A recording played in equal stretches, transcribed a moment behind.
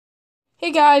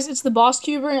Hey guys, it's the Boss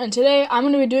Cuber, and today I'm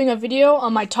going to be doing a video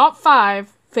on my top 5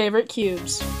 favorite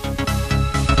cubes.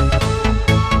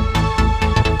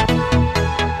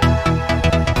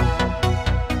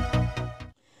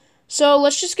 So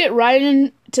let's just get right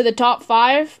into the top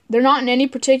 5. They're not in any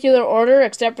particular order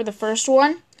except for the first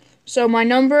one. So my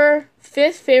number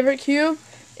 5th favorite cube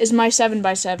is my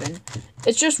 7x7.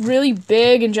 It's just really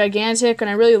big and gigantic,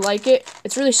 and I really like it.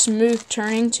 It's really smooth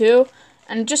turning too,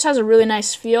 and it just has a really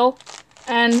nice feel.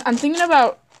 And I'm thinking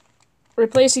about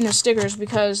replacing the stickers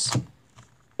because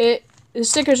the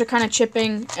stickers are kind of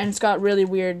chipping and it's got really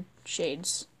weird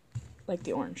shades, like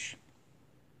the orange.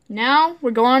 Now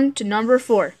we're going to number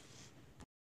 4.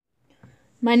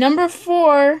 My number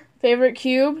 4 favorite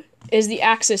cube is the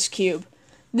Axis cube.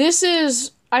 I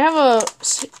have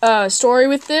a story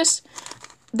with this.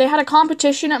 They had a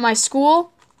competition at my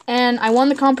school, and I won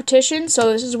the competition,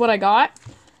 so this is what I got.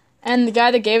 And the guy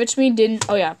that gave it to me didn't,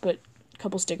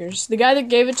 couple stickers. The guy that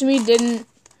gave it to me didn't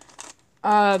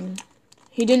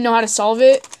know how to solve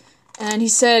it, and he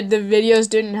said the videos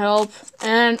didn't help,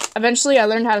 and eventually I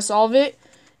learned how to solve it,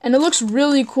 and it looks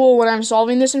really cool when I'm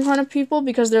solving this in front of people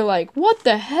because they're like, what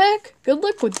the heck? Good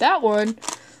luck with that one.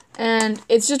 And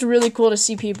it's just really cool to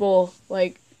see people,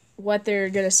 like, what they're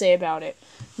gonna say about it.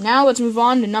 Now let's move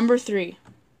on to number 3.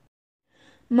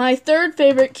 My 3rd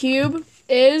favorite cube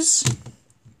is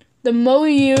the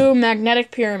Moyu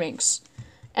magnetic pyraminx,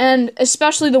 and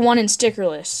especially the one in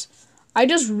stickerless. I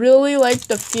just really like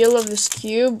the feel of this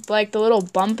cube, like the little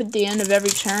bump at the end of every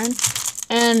turn,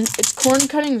 and its corn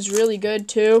cutting is really good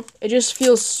too. It just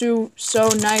feels so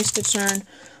nice to turn.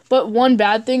 But one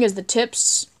bad thing is the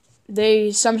tips.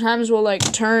 They sometimes will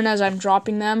like turn as I'm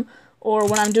dropping them, or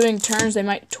when I'm doing turns they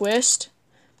might twist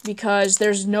because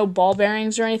there's no ball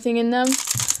bearings or anything in them,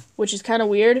 which is kind of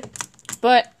weird.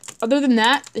 But other than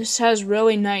that, this has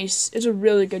really nice. It's a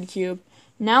really good cube.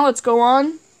 Now let's go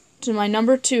on to my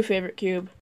number 2 favorite cube.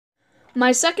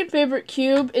 My 2nd favorite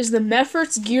cube is the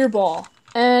Meffert's Gear Ball.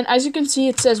 And as you can see,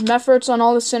 it says Meffert's on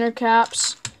all the center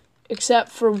caps except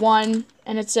for one,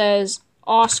 and it says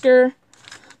Oscar.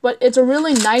 But it's a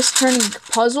really nice turning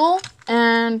puzzle,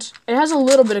 and it has a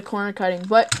little bit of corner cutting,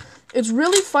 but it's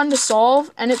really fun to solve,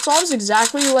 and it solves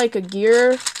exactly like a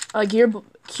gear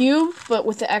cube, but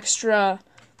with the extra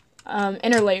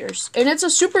inner layers. And it's a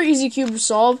super easy cube to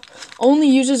solve, only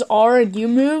uses R and U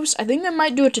moves. I think they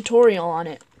might do a tutorial on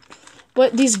it.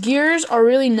 But these gears are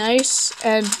really nice,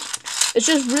 and it's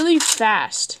just really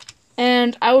fast.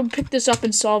 And I would pick this up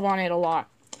and solve on it a lot.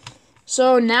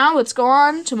 So now let's go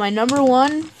on to my number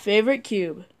 1 favorite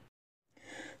cube.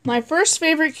 My first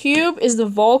favorite cube is the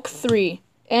Volk 3.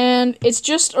 And it's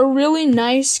just a really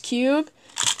nice cube.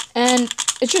 And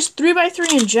it's just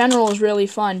 3x3 in general is really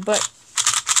fun, but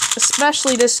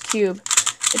especially this cube.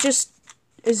 It just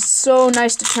is so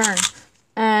nice to turn.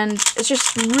 And it's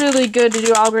just really good to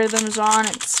do algorithms on.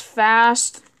 It's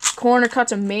fast. Corner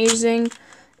cut's amazing.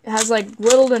 It has like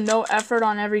little to no effort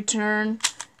on every turn.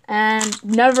 And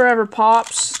never ever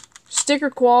pops. Sticker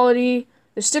quality.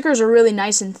 The stickers are really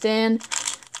nice and thin.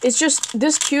 It's just,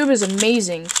 this cube is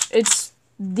amazing. It's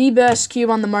the best cube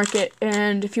on the market.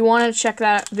 And if you want to check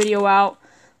that video out,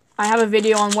 I have a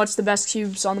video on what's the best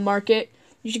cubes on the market.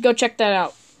 You should go check that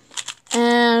out.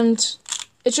 And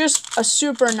it's just a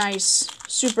super nice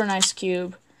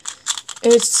cube.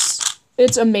 It's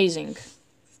amazing.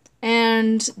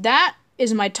 And that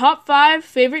is my top 5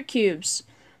 favorite cubes.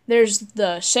 There's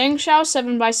the Shangshao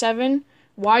 7x7,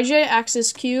 YJ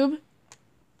Axis Cube,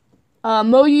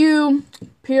 Moyu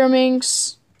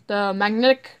pyraminx, the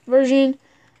magnetic version,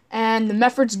 and the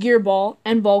Meffert's Gear Ball,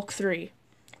 and Volk 3.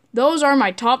 Those are my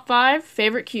top 5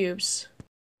 favorite cubes.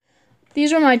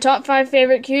 These are my top 5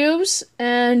 favorite cubes,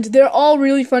 and they're all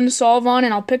really fun to solve on,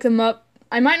 and I'll pick them up.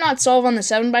 I might not solve on the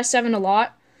 7x7 a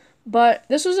lot, but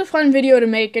this was a fun video to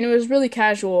make, and it was really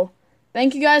casual.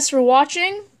 Thank you guys for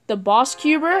watching. The Boss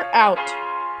Cuber out.